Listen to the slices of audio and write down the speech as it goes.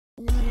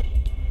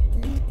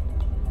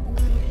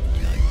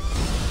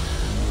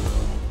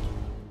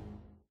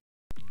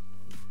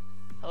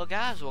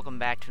guys, welcome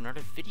back to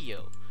another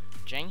video.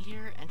 Jang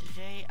here, and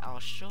today I'll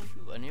show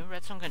you a new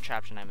redstone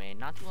contraption I made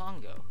not too long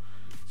ago.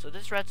 So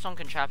this redstone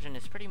contraption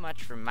is pretty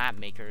much for map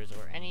makers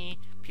or any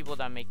people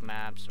that make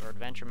maps or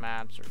adventure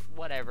maps or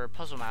whatever,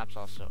 puzzle maps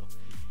also.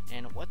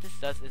 And what this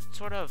does is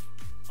sort of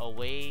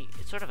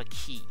a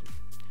key.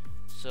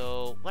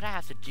 So what I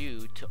have to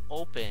do to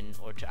open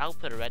or to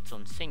output a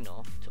redstone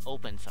signal to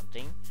open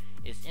something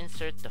is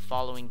insert the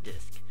following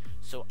disk.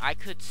 So I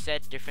could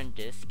set different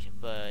discs,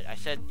 but I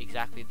set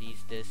exactly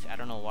these discs. I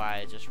don't know why,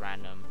 it's just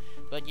random.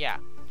 But yeah,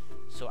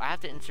 so I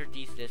have to insert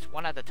these discs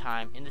one at a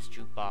time in this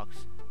jukebox,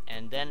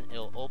 and then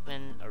it'll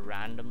open a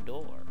random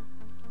door.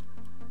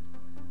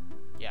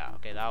 Yeah,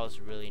 okay, that was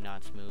really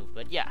not smooth,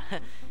 but yeah.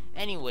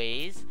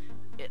 Anyways,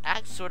 it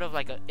acts sort of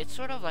like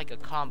a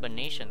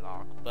combination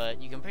lock,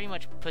 but you can pretty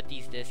much put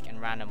these discs in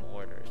random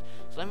orders.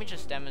 So let me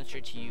just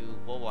demonstrate to you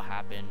what will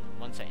happen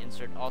once I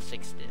insert all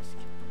 6 discs.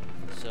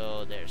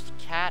 So there's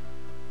cat,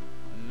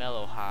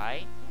 mellow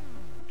high,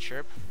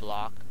 chirp,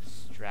 block,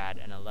 strat,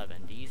 and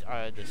 11. These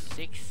are the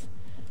 6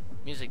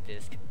 music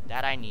discs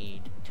that I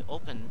need to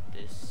open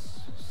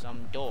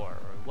some door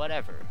or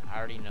whatever. I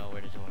already know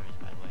where the door is,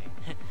 by the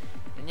way.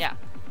 And yeah,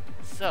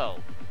 so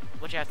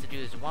what you have to do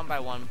is one by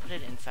one put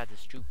it inside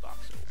this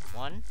jukebox. So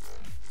 1.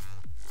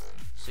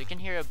 So you can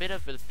hear a bit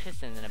of the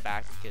piston in the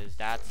back because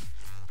that's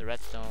the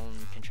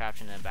redstone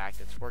contraption in the back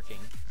that's working.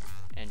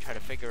 And try to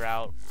figure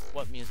out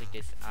what music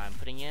disc I'm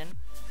putting in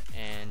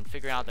and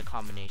figure out the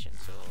combination.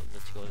 So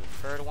let's go to the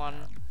 3rd one,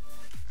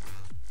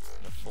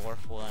 the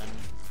 4th one.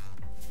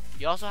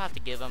 You also have to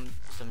give them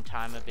some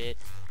time a bit,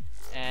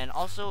 and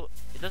also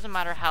it doesn't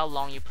matter how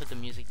long you put the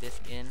music disc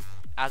in,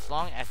 as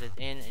long as it's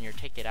in and you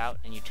take it out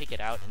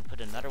and put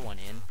another one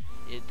in,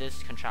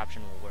 this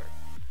contraption will work.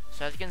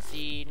 So as you can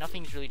see,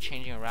 nothing's really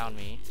changing around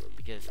me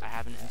because I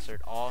haven't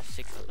inserted all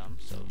 6 of them.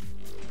 So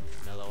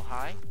mellow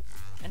high,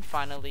 and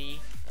finally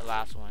the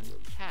last one,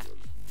 cat.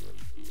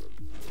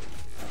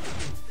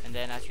 And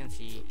then as you can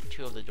see,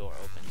 2 of the door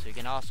open. So you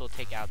can also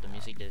take out the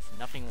music disc,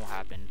 nothing will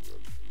happen.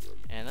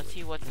 And let's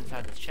see what's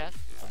inside this chest.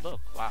 A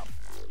book. Wow.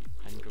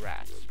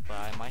 Congrats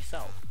by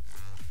myself.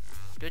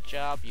 Good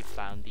job, you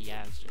found the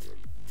answer.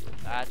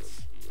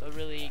 That's a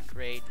really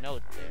great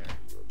note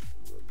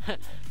there.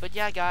 But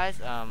yeah guys,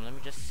 let me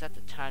just set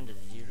the time to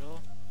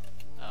 0.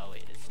 Oh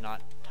wait, it's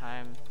not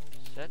time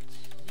set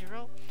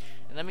 0.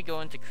 And let me go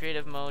into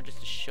creative mode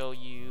just to show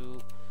you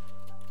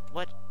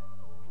what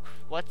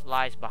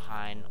lies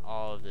behind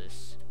all of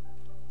this.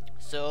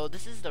 So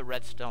this is the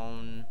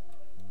redstone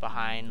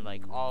behind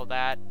like all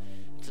that.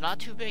 It's not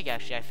too big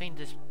actually. I think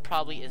this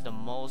probably is the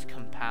most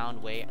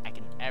compound way I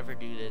can ever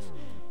do this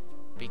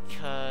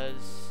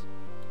because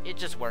it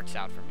just works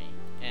out for me.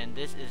 And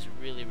this is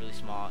really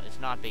small. It's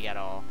not big at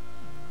all.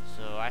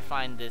 So I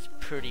find this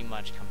pretty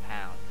much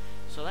compound.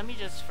 So let me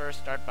just first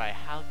start by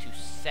how to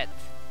set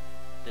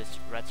this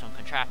redstone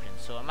contraption.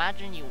 So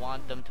imagine you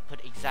want them to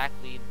put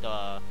exactly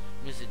the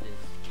music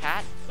disc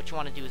cat. What you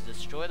want to do is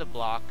destroy the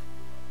block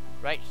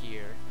right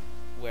here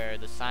where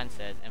the sign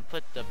says and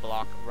put the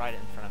block right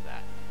in front of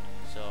that.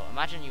 So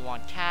imagine you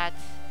want cat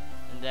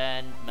and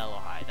then mellow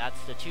high.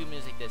 That's the 2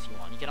 music discs you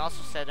want. You can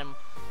also set them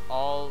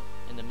all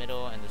in the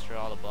middle and destroy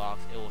all the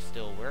blocks. It will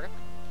still work.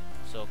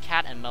 So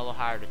cat and mellow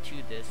high are the 2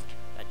 discs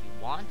that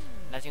you want.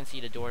 And as you can see,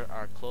 the doors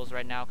are closed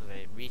right now because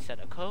I reset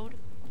a code.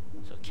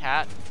 So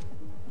cat,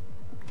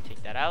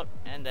 take that out,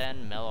 and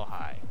then mellow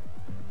high.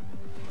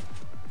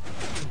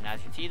 And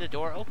as you can see, the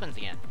door opens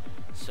again.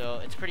 So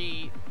it's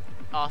pretty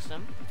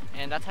awesome,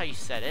 and that's how you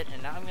set it.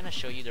 And now I'm going to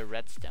show you the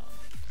redstone.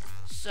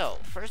 So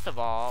first of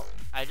all,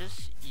 I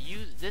just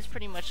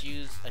pretty much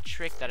used a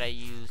trick that I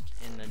used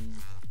in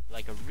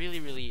like a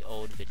really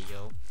old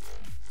video.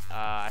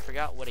 I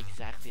forgot what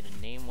exactly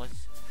the name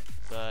was,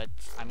 but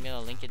I'm going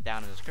to link it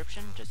down in the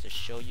description just to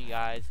show you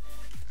guys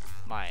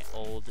my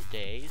old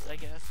days, I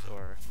guess,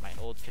 or my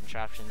old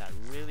contraption that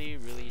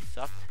really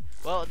sucked.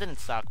 Well, it didn't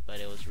suck, but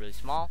it was really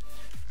small.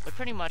 But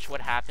pretty much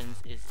what happens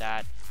is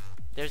that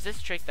there's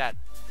this trick that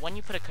when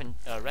you put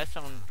a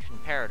redstone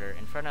comparator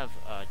in front of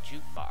a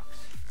jukebox,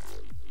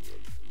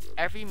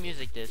 every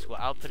music disc will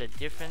output a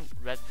different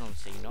redstone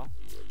signal,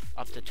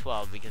 up to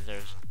 12 because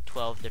there's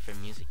 12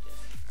 different music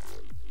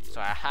discs. So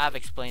I have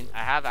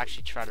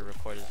actually tried to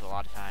record this a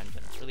lot of times,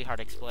 and it's really hard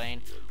to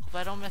explain. Hope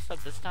I don't mess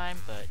up this time,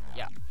 but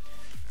yeah.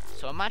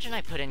 So imagine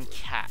I put in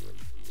cat.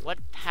 What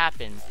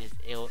happens is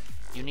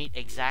you need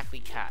exactly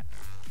cat.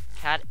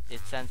 Cat, it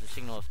sends a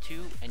signal of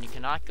 2, and you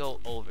cannot go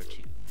over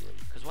 2.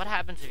 Because what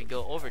happens if you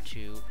go over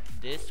 2,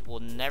 this will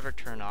never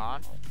turn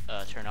off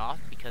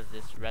because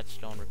this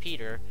redstone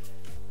repeater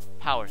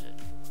powers it.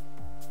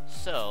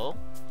 So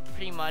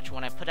pretty much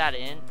when I put that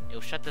in, it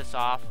will shut this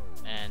off,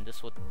 and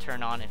this will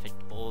turn on if it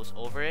goes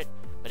over it.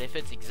 But if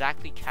it's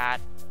exactly cat,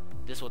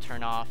 this will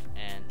turn off,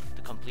 and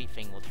the complete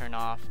thing will turn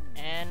off,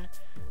 and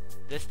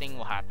this thing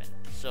will happen.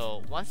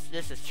 So once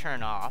this is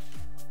turned off,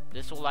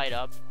 this will light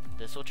up,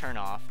 this will turn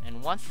off,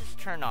 and once this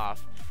turn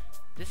off,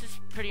 this is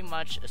pretty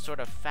much a sort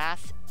of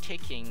fast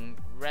ticking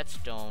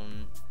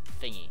redstone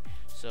thingy.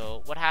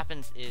 So what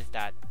happens is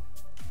that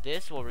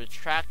this will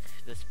retract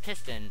this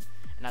piston,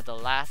 and at the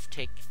last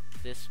tick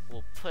this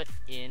will put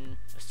in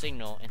a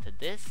signal into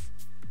this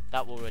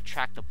that will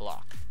retract the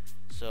block.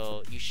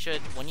 So you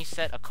should, when you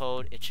set a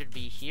code, it should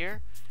be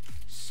here.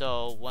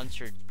 So once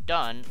you're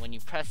done, when you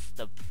press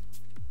the,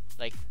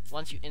 like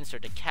once you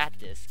insert the cat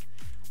disk,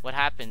 what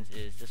happens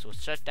is this will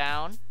shut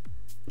down,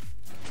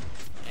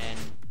 and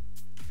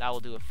that will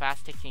do a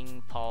fast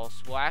ticking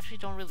pulse. Well, I actually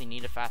don't really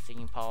need a fast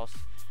ticking pulse,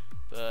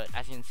 but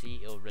as you can see,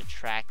 it will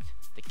retract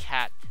the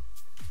cat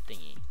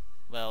thingy,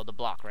 well, the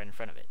block right in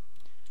front of it.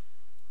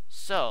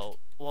 So,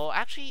 well,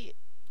 actually,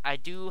 I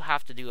do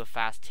have to do a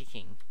fast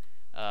ticking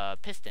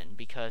piston,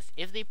 because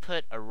if they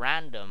put a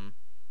random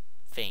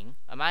thing,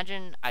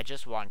 imagine I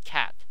just want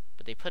cat,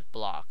 but they put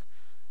block,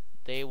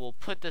 they will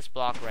put this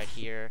block right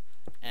here,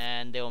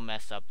 and they will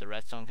mess up the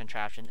redstone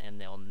contraption, and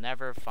they'll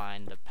never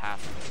find the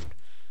passcode.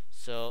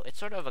 So it's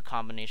sort of a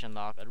combination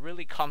lock, a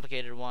really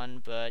complicated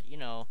one, but you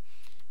know,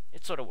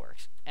 it sort of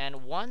works.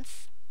 And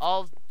once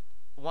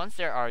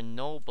there are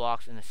no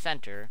blocks in the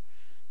center,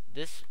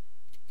 this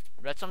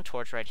redstone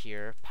torch right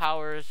here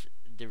powers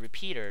the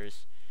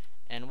repeaters,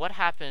 and what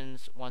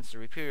happens once the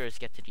repeaters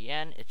get to the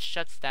end, it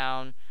shuts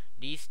down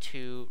these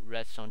two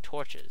redstone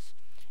torches.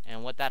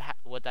 And what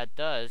that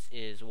does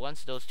is,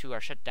 once those two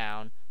are shut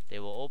down, they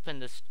will open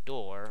this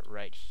door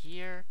right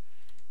here,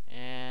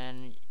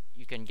 and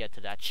you can get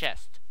to that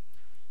chest.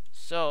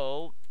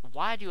 So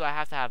why do I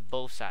have to have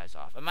both sides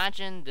off?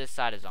 Imagine this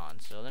side is on,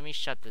 so let me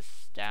shut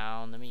this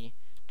down. Let me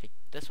take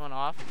this one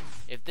off.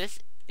 If this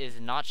is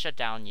not shut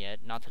down yet,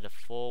 not to the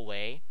full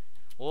way,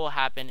 what will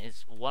happen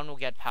is one will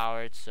get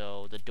powered,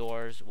 so the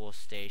doors will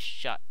stay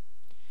shut,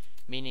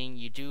 meaning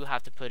you do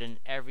have to put in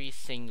every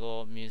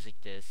single music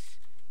disc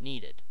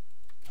needed.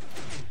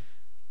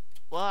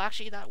 Well,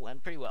 actually that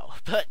went pretty well,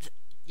 but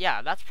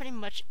yeah, that's pretty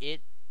much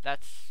it.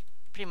 That's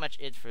pretty much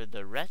it for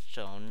the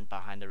redstone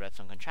behind the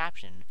redstone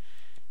contraption,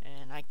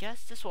 and I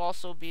guess this will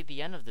also be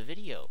the end of the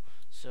video.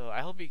 So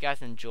I hope you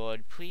guys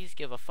enjoyed. Please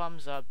give a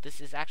thumbs up. This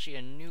is actually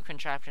a new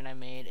contraption I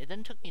made. It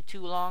didn't took me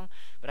too long,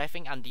 but I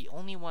think I'm the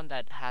only one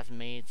that has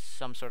made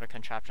some sort of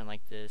contraption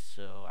like this,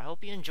 so I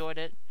hope you enjoyed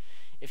it.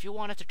 If you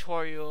want a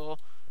tutorial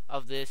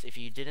of this, if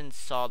you didn't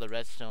saw the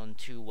redstone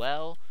too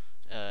well,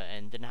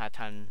 and didn't have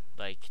time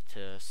like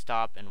to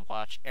stop and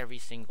watch every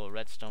single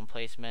redstone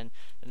placement,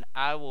 then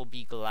I will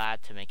be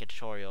glad to make a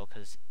tutorial,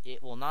 because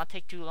it will not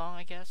take too long,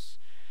 I guess.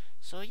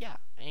 So yeah,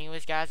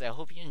 anyways guys, I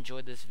hope you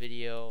enjoyed this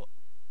video,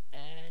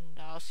 and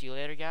I'll see you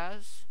later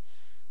guys.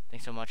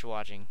 Thanks so much for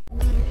watching.